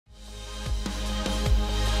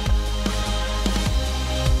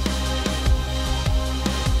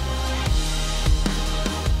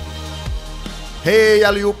Hej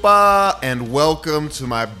Allihopa, and welcome to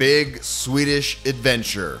my big Swedish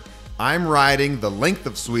adventure. I'm riding the length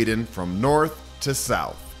of Sweden from north to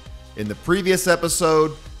south. In the previous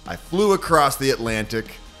episode, I flew across the Atlantic,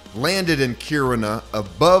 landed in Kiruna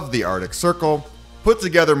above the Arctic Circle, put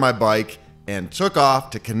together my bike, and took off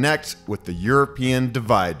to connect with the European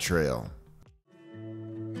Divide Trail.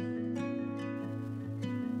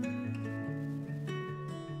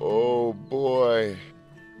 Oh boy.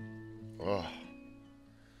 Oh.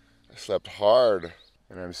 I slept hard,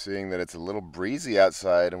 and I'm seeing that it's a little breezy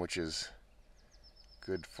outside, which is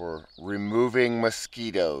good for removing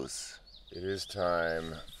mosquitoes. It is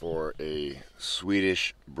time for a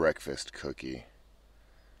Swedish breakfast cookie.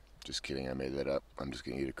 Just kidding, I made that up. I'm just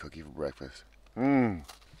gonna eat a cookie for breakfast. You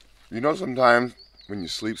know, sometimes when you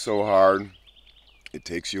sleep so hard, it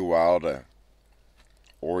takes you a while to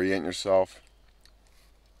orient yourself.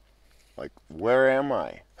 Like, where am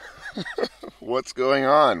I? What's going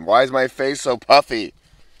on? Why is my face so puffy?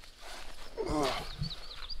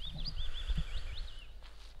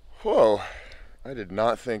 Whoa, I did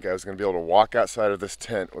not think I was going to be able to walk outside of this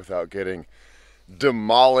tent without getting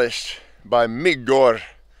demolished by migor,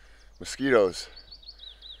 mosquitoes.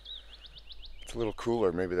 It's a little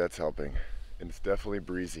cooler, maybe that's helping. And it's definitely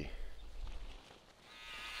breezy.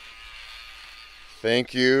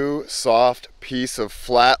 Thank you, soft piece of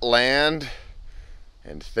flat land.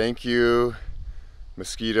 And thank you,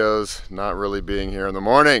 mosquitoes, not really being here in the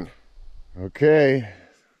morning. Okay,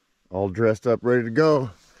 all dressed up, ready to go.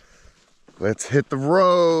 Let's hit the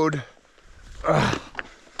road.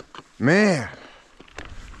 Man,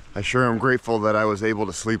 I sure am grateful that I was able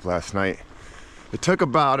to sleep last night. It took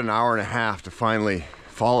about an hour and a half to finally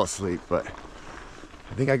fall asleep, but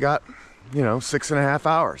I think I got, 6.5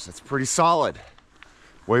 hours. That's pretty solid.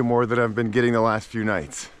 Way more than I've been getting the last few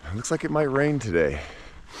nights. It looks like it might rain today,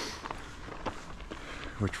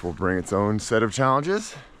 which will bring its own set of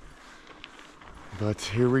challenges. But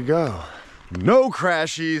here we go. No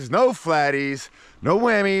crashies, no flatties, no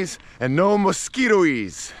whammies, and no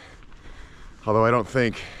mosquitoes. Although I don't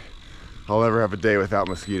think I'll ever have a day without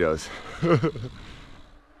mosquitoes.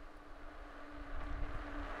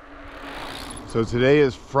 So today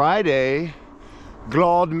is Friday.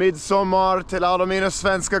 Glad midsommar till alla mina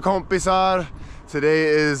svenska kompisar. Today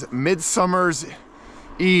is Midsummer's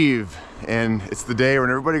Eve, and it's the day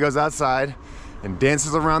when everybody goes outside and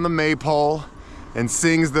dances around the maypole and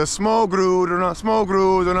sings the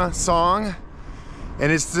smågrodorna song.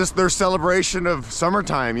 And it's just their celebration of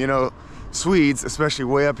summertime. You know, Swedes, especially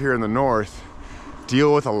way up here in the north,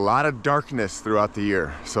 deal with a lot of darkness throughout the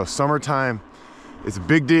year. So summertime is a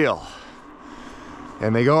big deal.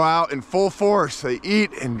 And they go out in full force. They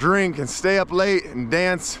eat and drink and stay up late and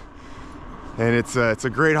dance. And it's a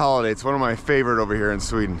great holiday. It's one of my favorite over here in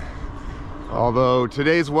Sweden. Although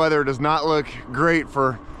today's weather does not look great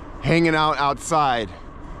for hanging out outside.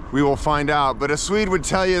 We will find out. But a Swede would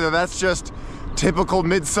tell you that that's just typical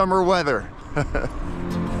midsummer weather.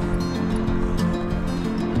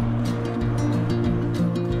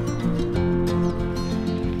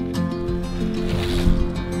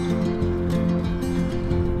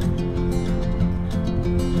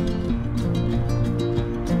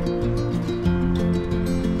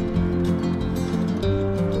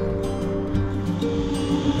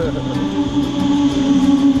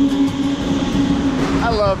 I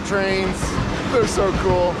love trains. They're so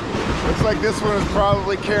cool. Looks like this one is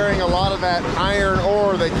probably carrying a lot of that iron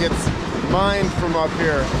ore that gets mined from up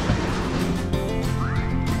here.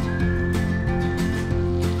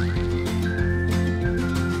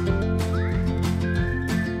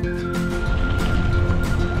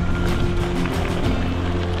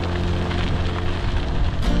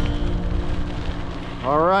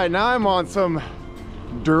 All right, now I'm on some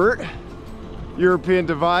dirt. European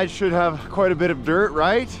Divide should have quite a bit of dirt,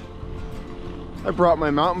 right? I brought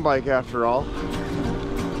my mountain bike after all.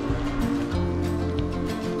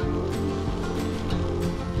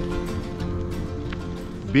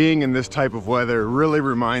 Being in this type of weather really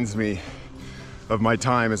reminds me of my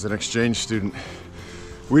time as an exchange student.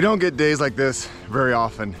 We don't get days like this very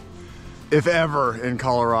often, if ever, in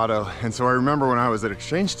Colorado. And so I remember when I was an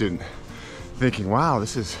exchange student thinking, wow,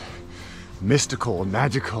 this is mystical and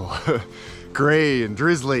magical, gray and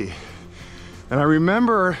drizzly. And I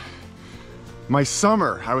remember my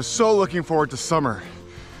summer. I was so looking forward to summer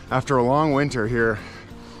after a long winter here.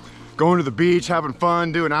 Going to the beach, having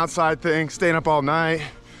fun, doing outside things, staying up all night,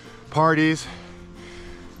 parties.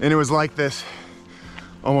 And it was like this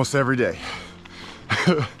almost every day.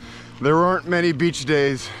 There weren't many beach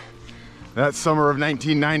days that summer of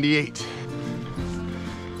 1998.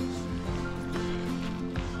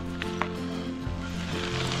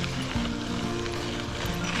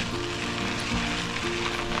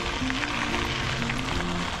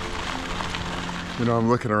 You know, I'm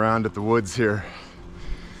looking around at the woods here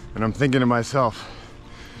and I'm thinking to myself,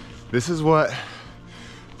 this is what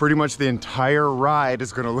pretty much the entire ride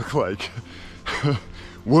is gonna look like.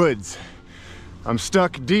 Woods. I'm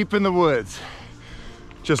stuck deep in the woods.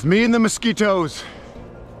 Just me and the mosquitoes.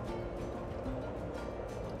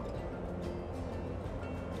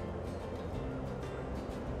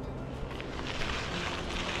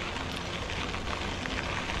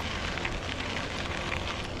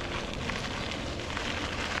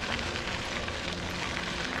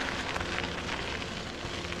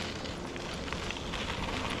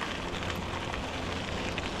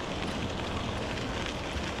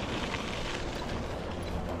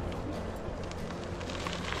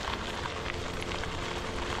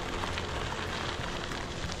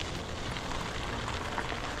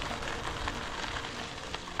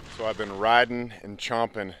 So I've been riding and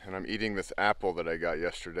chomping and I'm eating this apple that I got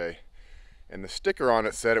yesterday. And the sticker on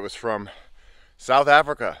it said it was from South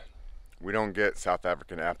Africa. We don't get South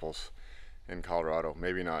African apples in Colorado.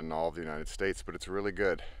 Maybe not in all of the United States, but it's really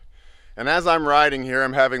good. And as I'm riding here,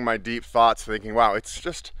 I'm having my deep thoughts thinking, wow, it's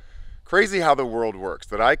just crazy how the world works.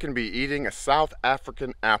 That I can be eating a South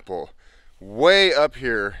African apple way up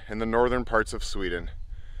here in the northern parts of Sweden.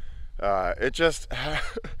 It just...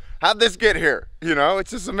 How'd this get here? You know,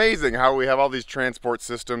 it's just amazing how we have all these transport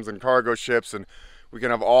systems and cargo ships, and we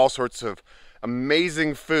can have all sorts of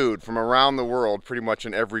amazing food from around the world, pretty much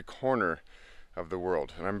in every corner of the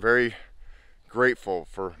world. And I'm very grateful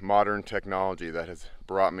for modern technology that has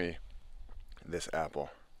brought me this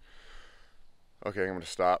apple. Okay, I'm gonna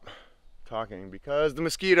stop talking because the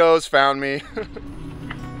mosquitoes found me.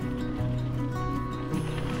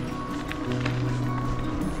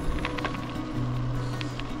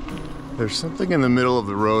 There's something in the middle of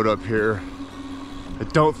the road up here. I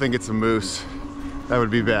don't think it's a moose. That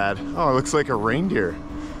would be bad. Oh, it looks like a reindeer.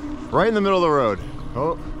 Right in the middle of the road.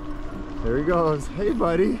 Oh, there he goes. Hey,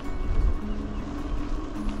 buddy.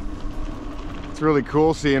 It's really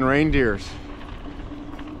cool seeing reindeers.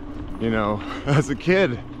 You know, as a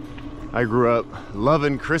kid, I grew up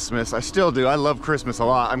loving Christmas. I still do. I love Christmas a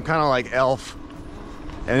lot. I'm kind of like Elf.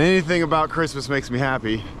 And anything about Christmas makes me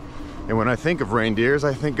happy. And when I think of reindeers,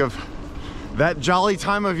 I think of that jolly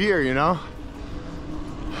time of year, you know?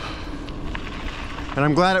 And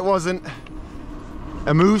I'm glad it wasn't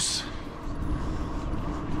a moose.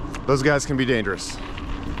 Those guys can be dangerous.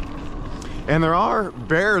 And there are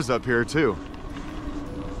bears up here too.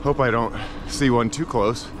 Hope I don't see one too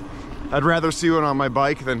close. I'd rather see one on my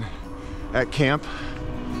bike than at camp.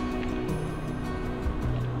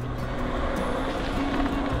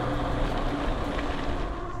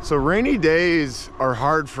 So rainy days are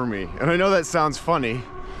hard for me, and I know that sounds funny,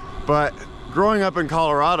 but growing up in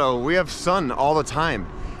Colorado, we have sun all the time,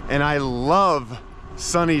 and I love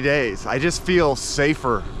sunny days. I just feel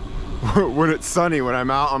safer when it's sunny, when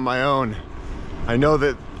I'm out on my own. I know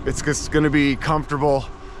that it's just gonna be comfortable.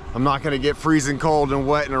 I'm not gonna get freezing cold and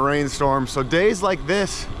wet in a rainstorm. So days like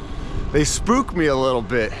this, they spook me a little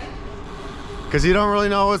bit, because you don't really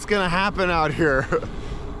know what's gonna happen out here.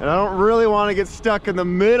 And I don't really want to get stuck in the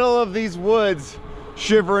middle of these woods,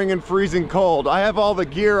 shivering and freezing cold. I have all the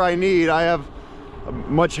gear I need. I have a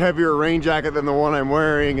much heavier rain jacket than the one I'm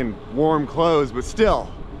wearing and warm clothes, but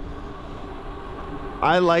still,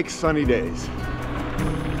 I like sunny days.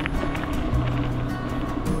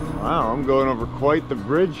 Wow, I'm going over quite the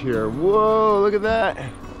bridge here. Whoa, look at that.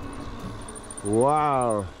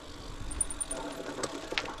 Wow.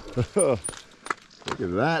 Look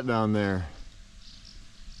at that down there.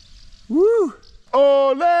 Woo!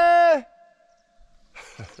 Ole! Huh.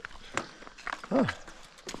 I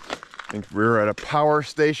think we're at a power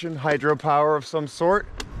station, hydropower of some sort.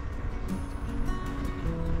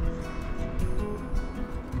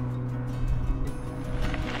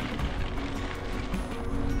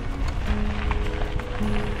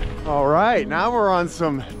 All right, now we're on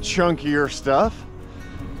some chunkier stuff.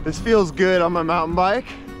 This feels good on my mountain bike.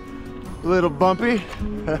 A little bumpy.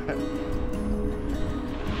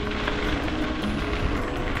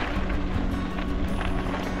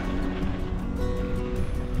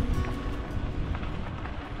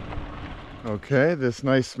 Okay, this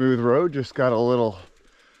nice smooth road just got a little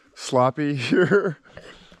sloppy here.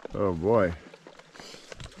 Oh boy.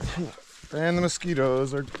 And the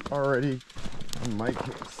mosquitoes are already on my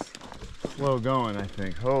case. Slow going, I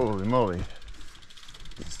think. Holy moly.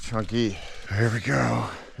 It's chunky. Here we go.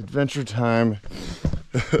 Adventure time.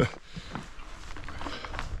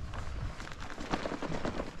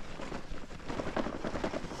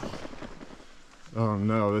 Oh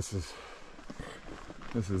no, this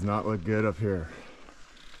does not look good up here.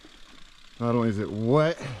 Not only is it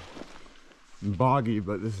wet, boggy,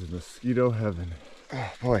 but this is mosquito heaven.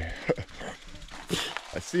 Oh boy.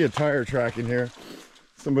 I see a tire track in here.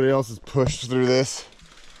 Somebody else has pushed through this.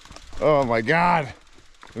 Oh my God.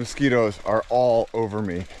 The mosquitoes are all over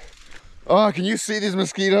me. Oh, can you see these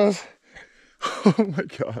mosquitoes? Oh my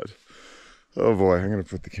God. Oh boy, I'm gonna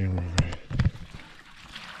put the camera away.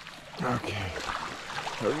 Okay.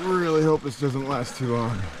 I really hope this doesn't last too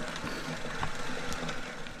long.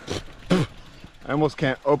 I almost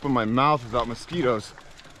can't open my mouth without mosquitoes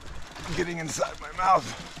getting inside my mouth.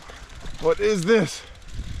 What is this?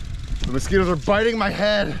 The mosquitoes are biting my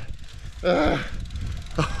head. I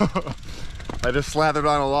just slathered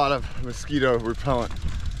on a lot of mosquito repellent,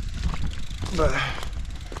 but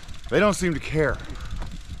they don't seem to care.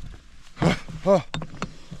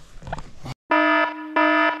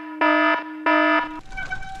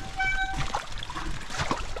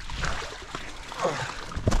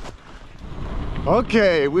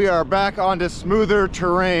 Okay, we are back onto smoother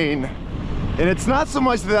terrain. And it's not so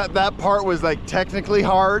much that that part was like technically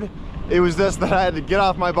hard. It was just that I had to get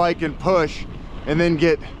off my bike and push and then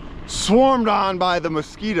get swarmed on by the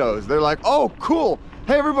mosquitoes. They're like, oh, cool.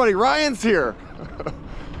 Hey, everybody, Ryan's here.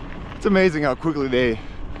 It's amazing how quickly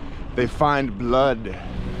they find blood.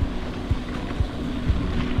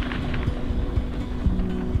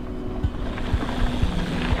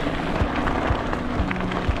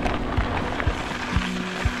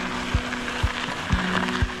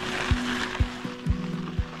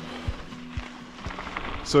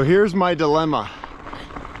 So here's my dilemma.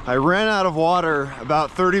 I ran out of water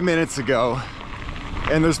about 30 minutes ago,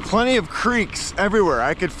 and there's plenty of creeks everywhere.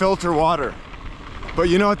 I could filter water. But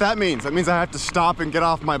you know what that means? That means I have to stop and get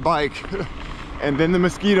off my bike, and then the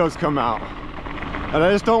mosquitoes come out. And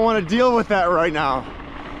I just don't want to deal with that right now.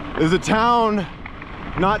 There's a town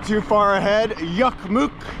not too far ahead,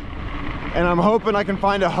 Yukmuk, and I'm hoping I can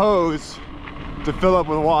find a hose to fill up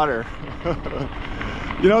with water.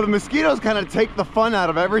 You know, the mosquitoes kind of take the fun out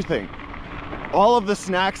of everything. All of the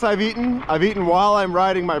snacks I've eaten while I'm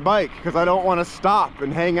riding my bike because I don't want to stop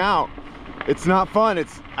and hang out. It's not fun,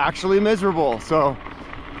 it's actually miserable. So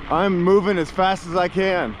I'm moving as fast as I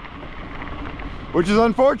can, which is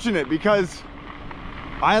unfortunate because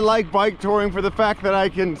I like bike touring for the fact that I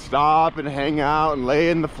can stop and hang out and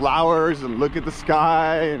lay in the flowers and look at the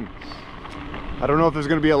sky. And I don't know if there's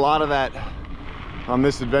going to be a lot of that on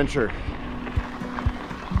this adventure.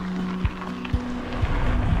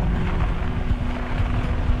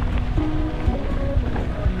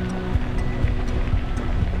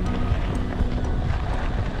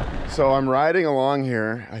 So I'm riding along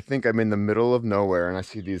here. I think I'm in the middle of nowhere and I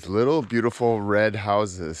see these little beautiful red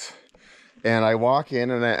houses. And I walk in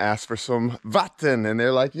and I ask for some vatten, and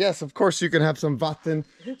they're like, yes, of course you can have some vatten.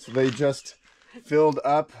 So they just filled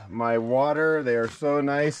up my water. They are so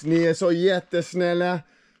nice. Ni är så jättesnälla.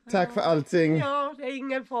 Tack för allting. Ja, det är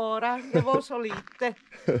ingen fara. Det var så lite.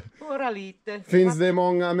 Bara lite. Finns det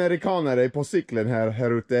många amerikanare på cykeln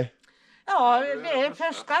här ute? Ja, det är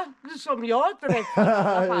första som jag träffade i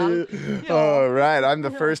alla fall. Ja. All right, I'm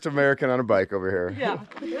the first American on a bike over here. Ja.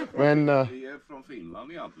 Men, Vi är från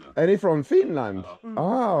Finland egentligen. är ni från Finland?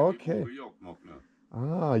 Ah, okay. Vi bor i Jokkmokk nu.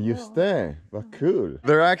 Ah, just det. Vad cool.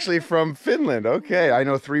 They're actually from Finland. Okay, I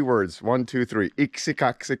know 3 words. 1, 2, 3. Iksi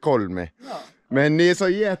kolme. Ja. Men ni är så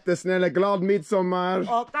jättesnälla. Glad midsommar.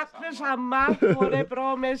 Ja, tack detsamma. Och det är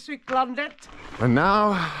bra med cyklandet. And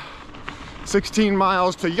now, 16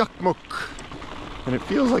 miles to Yukmuk. And it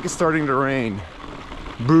feels like it's starting to rain.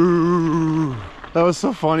 Boo. That was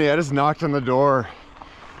so funny. I just knocked on the door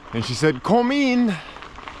and she said, "Kom in."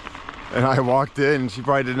 And I walked in and she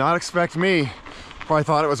probably did not expect me. Probably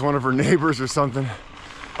thought it was one of her neighbors or something.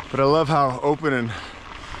 But I love how open and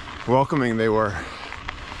welcoming they were.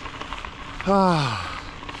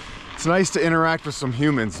 It's nice to interact with some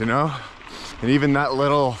humans, you know? And even that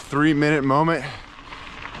little 3-minute moment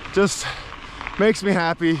just makes me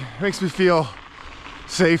happy, makes me feel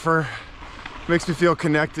safer, makes me feel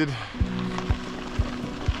connected.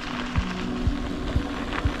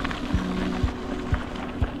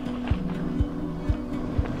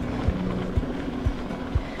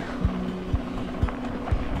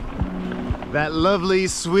 That lovely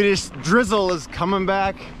Swedish drizzle is coming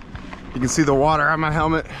back. You can see the water on my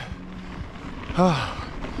helmet.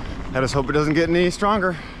 I just hope it doesn't get any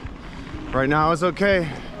stronger. Right now it's okay.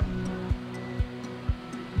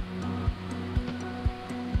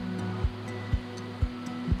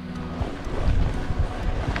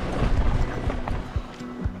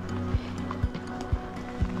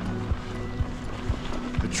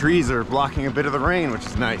 The trees are blocking a bit of the rain, which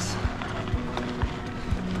is nice.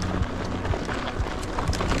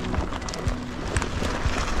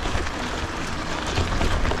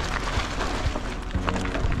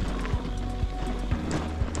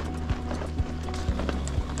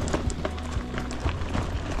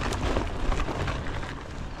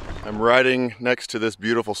 riding next to this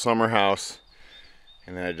beautiful summer house,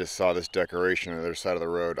 and then I just saw this decoration on the other side of the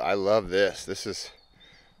road. I love this. This is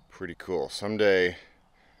pretty cool. Someday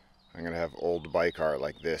I'm gonna have old bike art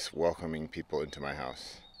like this welcoming people into my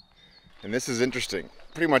house. And this is interesting.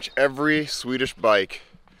 Pretty much every Swedish bike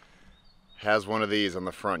has one of these on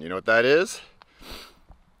the front. You know what that is?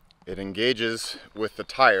 It engages with the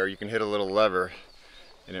tire. You can hit a little lever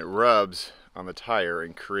and it rubs on the tire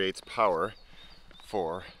and creates power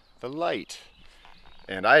for the light.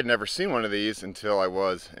 And I had never seen one of these until I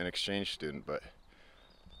was an exchange student, but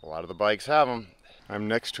a lot of the bikes have them. I'm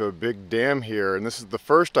next to a big dam here, and this is the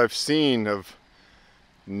first I've seen of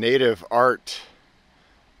native art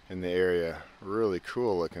in the area. Really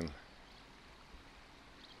cool looking.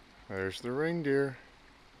 There's the reindeer.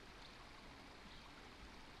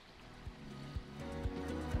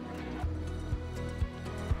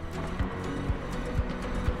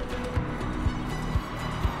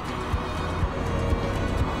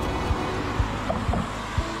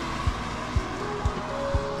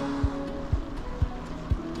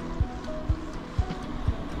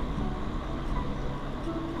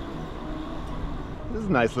 This is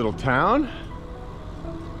a nice little town.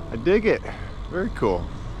 I dig it. Very cool.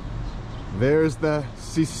 There's the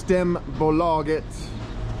Systembolaget.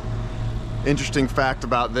 Interesting fact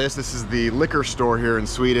about this is the liquor store here in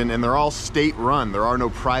Sweden, and they're all state run. There are no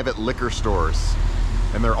private liquor stores.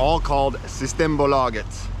 And they're all called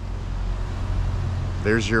Systembolaget.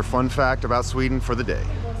 There's your fun fact about Sweden for the day.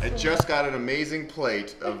 I just got an amazing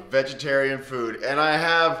plate of vegetarian food, and I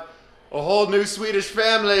have a whole new Swedish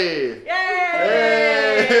family! Yay!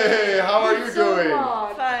 Hey! How are you doing?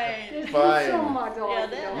 Fine. Fine.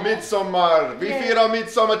 Midsommar! Vi firar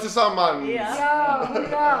midsommar tillsammans!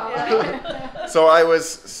 So I was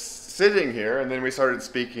sitting here and then we started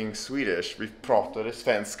speaking Swedish. Vi pratade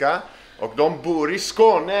svenska. Och de bor I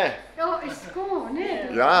Skåne. Ja, I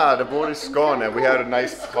Skåne. Yeah, de bor I Skåne. We had a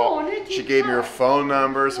nice call. She gave me her phone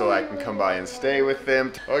number so I can come by and stay with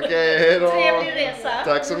them. Okay, hejdå. Trevlig resa.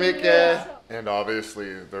 Tack så mycket. And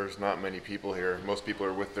obviously there's not many people here. Most people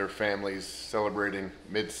are with their families celebrating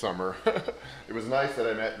midsummer. It was nice that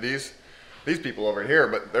I met these people over here,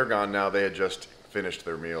 but they're gone now. They had just finished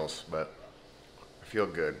their meals, but I feel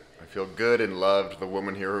good. I feel good and loved. The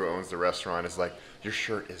woman here who owns the restaurant is like, your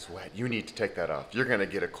shirt is wet. You need to take that off. You're gonna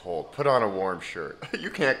get a cold. Put on a warm shirt.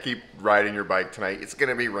 You can't keep riding your bike tonight. It's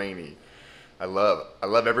gonna be rainy. I love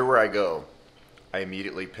everywhere I go. I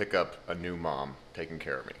immediately pick up a new mom taking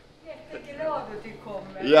care of me.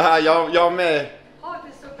 Ja, jag med.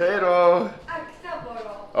 Hej då.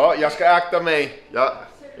 Ja, jag ska akta mig. Ja,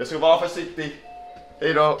 jag ska vara försiktig.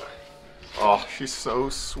 Hej då. Oh, she's so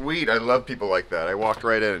sweet. I love people like that. I walked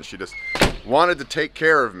right in and she just wanted to take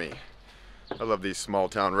care of me. I love these small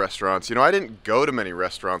town restaurants. You know, I didn't go to many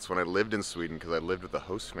restaurants when I lived in Sweden because I lived with the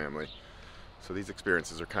host family. So these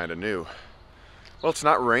experiences are kind of new. Well, it's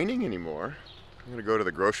not raining anymore. I'm gonna go to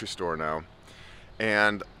the grocery store now.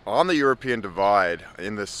 And on the European divide,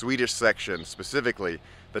 in the Swedish section specifically,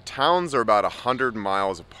 the towns are about 100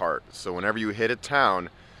 miles apart. So whenever you hit a town,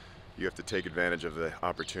 you have to take advantage of the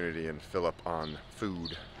opportunity and fill up on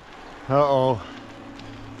food. Uh-oh.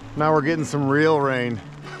 Now we're getting some real rain.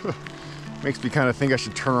 Makes me kind of think I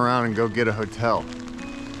should turn around and go get a hotel.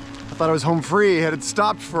 I thought I was home free, had it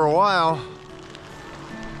stopped for a while.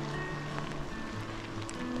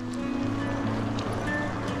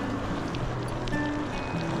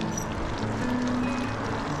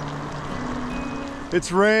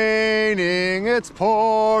 It's raining, it's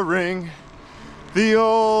pouring. The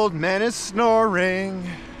old man is snoring.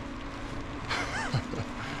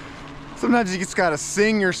 Sometimes you just gotta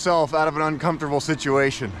sing yourself out of an uncomfortable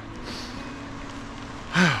situation.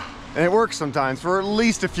 And it works sometimes for at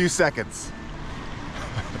least a few seconds.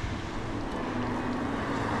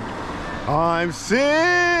 I'm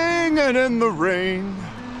singing in the rain,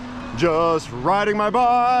 just riding my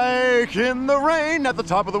bike in the rain at the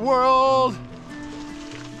top of the world.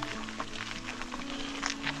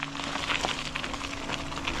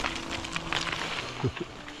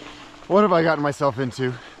 What have I gotten myself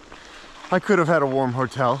into? I could have had a warm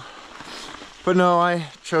hotel, but no, I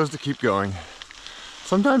chose to keep going.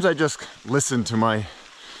 Sometimes I just listen to my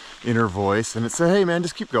inner voice and it says, hey man,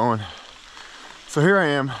 just keep going. So here I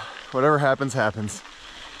am, whatever happens, happens.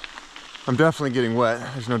 I'm definitely getting wet,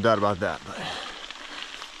 there's no doubt about that, but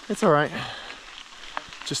it's all right.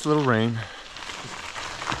 Just a little rain.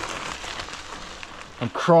 I'm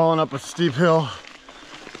crawling up a steep hill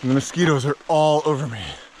and the mosquitoes are all over me.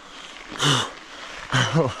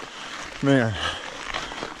 Oh, man,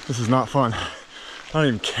 this is not fun. I don't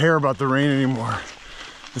even care about the rain anymore.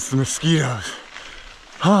 It's the mosquitoes.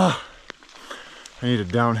 Ah. I need a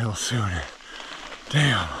downhill soon.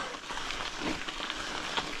 Damn.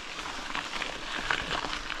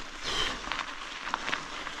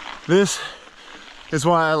 This is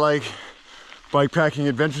why I like bikepacking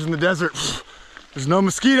adventures in the desert. There's no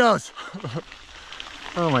mosquitoes.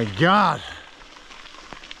 Oh my God.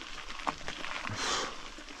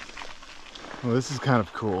 Well, this is kind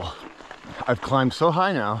of cool. I've climbed so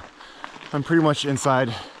high now, I'm pretty much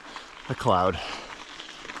inside a cloud.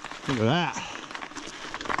 Look at that.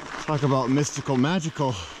 Talk about mystical, magical.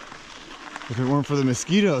 If it weren't for the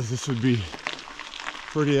mosquitoes, this would be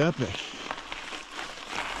pretty epic.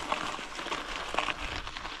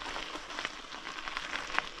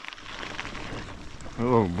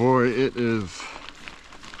 Oh boy, it is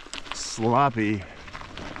sloppy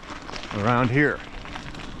around here.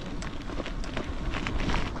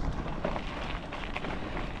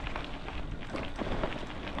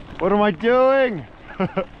 What am I doing?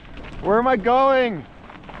 Where am I going?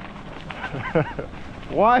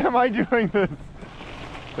 Why am I doing this?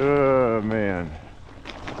 Oh man.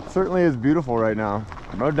 It certainly is beautiful right now.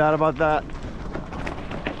 No doubt about that.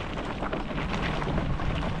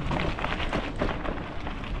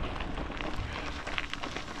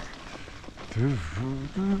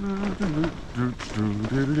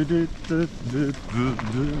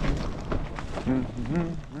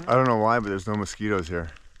 I don't know why, but there's no mosquitoes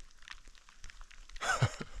here.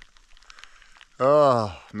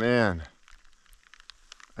 Oh man,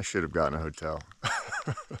 I should have gotten a hotel.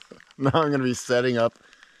 Now I'm gonna be setting up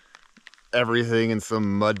everything in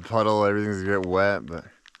some mud puddle. Everything's gonna get wet, but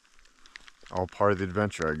all part of the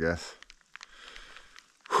adventure, I guess.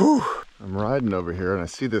 Whew. I'm riding over here and I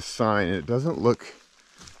see this sign and it doesn't look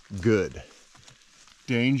good.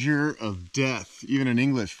 Danger of death, even in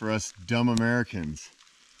English for us dumb Americans.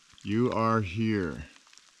 You are here.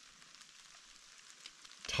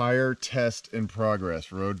 Tire test in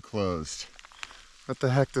progress, road closed. What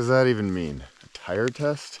the heck does that even mean? A tire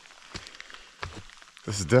test?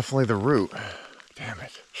 This is definitely the route. Damn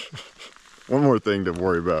it. One more thing to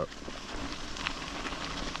worry about.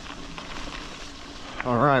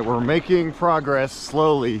 All right, we're making progress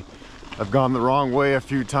slowly. I've gone the wrong way a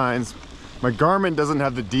few times. My Garmin doesn't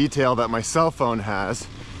have the detail that my cell phone has,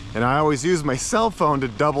 and I always use my cell phone to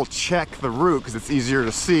double check the route because it's easier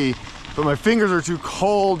to see, but my fingers are too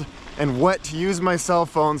cold and wet to use my cell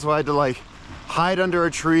phone, so I had to like hide under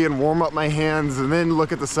a tree and warm up my hands and then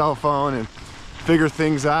look at the cell phone and figure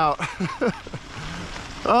things out.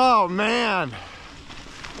 Oh man,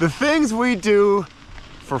 the things we do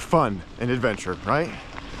for fun and adventure, right?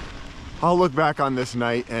 I'll look back on this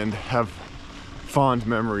night and have fond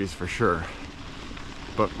memories for sure.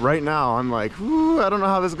 But right now I'm like, ooh, I don't know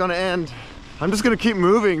how this is gonna end. I'm just gonna keep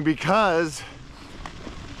moving because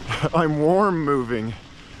I'm warm moving.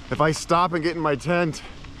 If I stop and get in my tent,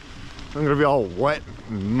 I'm gonna be all wet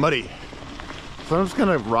and muddy. So I'm just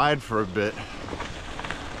gonna ride for a bit.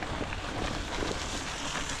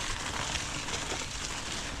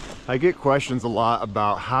 I get questions a lot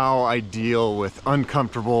about how I deal with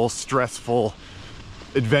uncomfortable, stressful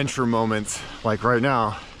adventure moments like right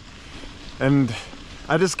now. And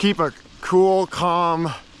I just keep a cool,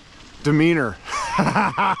 calm demeanor.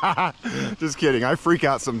 Just kidding, I freak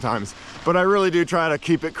out sometimes, but I really do try to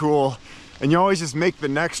keep it cool. And you always just make the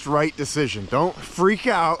next right decision. Don't freak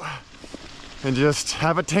out and just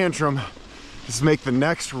have a tantrum. Just make the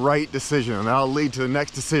next right decision, and that'll lead to the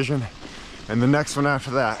next decision and the next one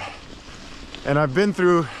after that. And I've been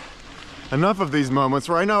through enough of these moments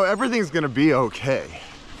where I know everything's gonna be okay.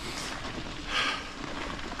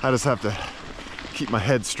 I just have to keep my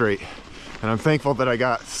head straight. And I'm thankful that I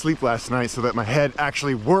got sleep last night so that my head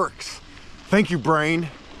actually works. Thank you, brain.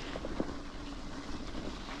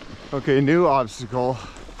 Okay, new obstacle.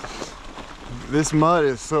 This mud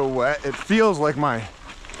is so wet, it feels like my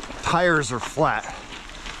tires are flat.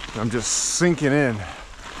 I'm just sinking in.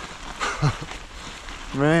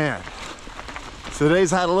 Man,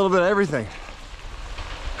 today's had a little bit of everything.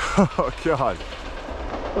 Oh God.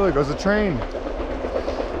 Oh, there goes a train.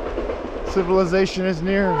 Civilization is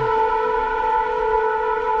near.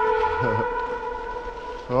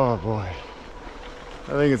 Oh boy.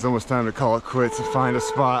 I think it's almost time to call it quits and find a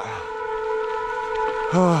spot.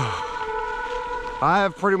 I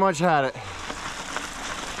have pretty much had it.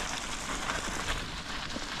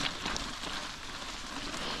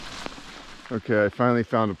 Okay, I finally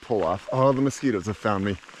found a pull-off. Oh, the mosquitoes have found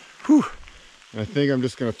me. Whew. And I think I'm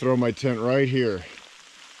just gonna throw my tent right here.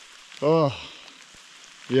 Oh,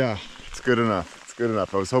 yeah, it's good enough. It's good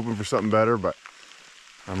enough. I was hoping for something better, but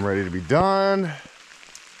I'm ready to be done.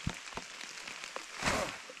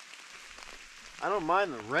 I don't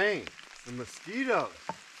mind the rain. The mosquitoes.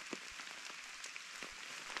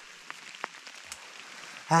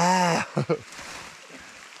 Ah.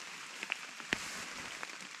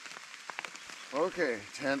 Okay,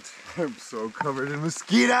 tent. I'm so covered in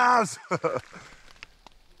mosquitoes.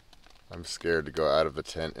 I'm scared to go out of the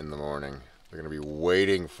tent in the morning. They're gonna be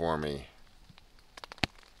waiting for me.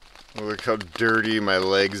 Look how dirty my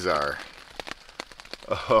legs are.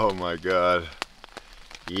 Oh my God.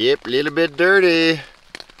 Yep, a little bit dirty.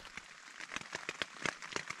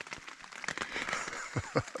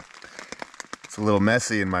 It's a little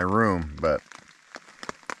messy in my room, but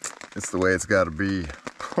it's the way it's gotta be.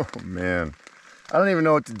 Oh man. I don't even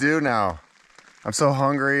know what to do now. I'm so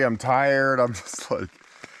hungry, I'm tired, I'm just like,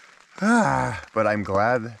 but I'm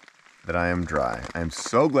glad that I am dry. I'm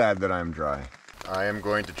so glad that I'm dry. I am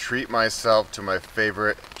going to treat myself to my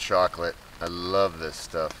favorite chocolate. I love this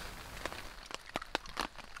stuff.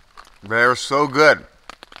 They're so good.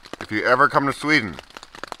 If you ever come to Sweden,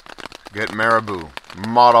 get Marabou.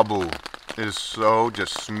 It is so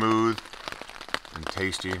just smooth and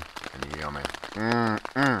tasty and yummy.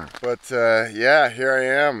 But yeah, here I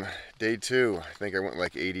am, day 2. I think I went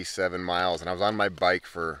like 87 miles and I was on my bike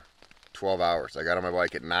for 12 hours. I got on my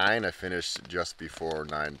bike at 9, I finished just before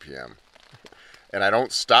 9 p.m. And I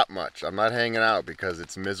don't stop much. I'm not hanging out because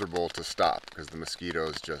it's miserable to stop because the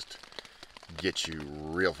mosquitoes just get you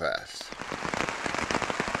real fast.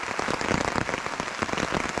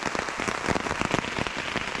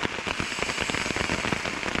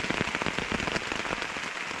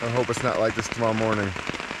 I hope it's not like this tomorrow morning.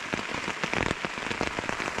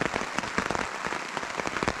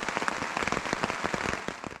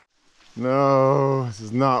 No, this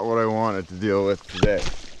is not what I wanted to deal with today.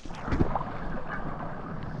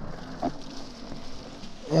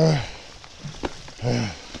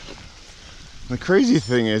 The crazy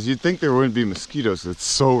thing is, you'd think there wouldn't be mosquitoes. It's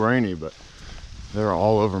so rainy, but they're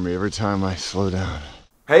all over me every time I slow down.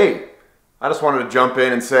 Hey, I just wanted to jump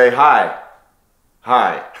in and say hi.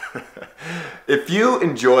 Hi. If you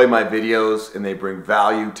enjoy my videos and they bring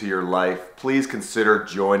value to your life, please consider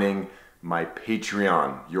joining my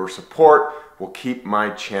Patreon. Your support will keep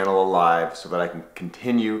my channel alive so that I can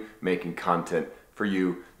continue making content for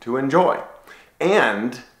you to enjoy.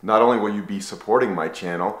 And not only will you be supporting my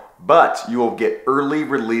channel, but you will get early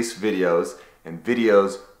release videos and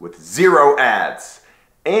videos with 0 ads.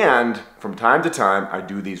 And from time to time, I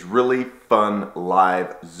do these really fun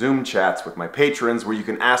live Zoom chats with my patrons where you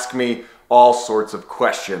can ask me all sorts of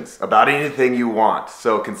questions about anything you want.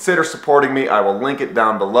 So consider supporting me. I will link it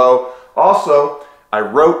down below. Also, I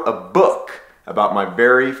wrote a book about my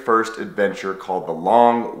very first adventure called The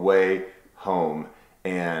Long Way Home.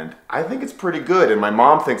 And I think it's pretty good, and my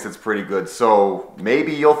mom thinks it's pretty good, so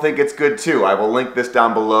maybe you'll think it's good too. I will link this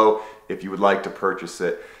down below if you would like to purchase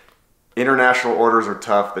it. International orders are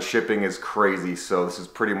tough, the shipping is crazy, so this is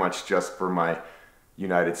pretty much just for my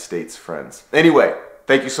United States friends. Anyway,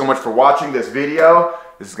 thank you so much for watching this video.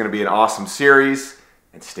 This is going to be an awesome series,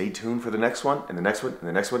 and stay tuned for the next one, and the next one, and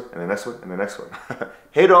the next one, and the next one, and the next one.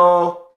 Hej då!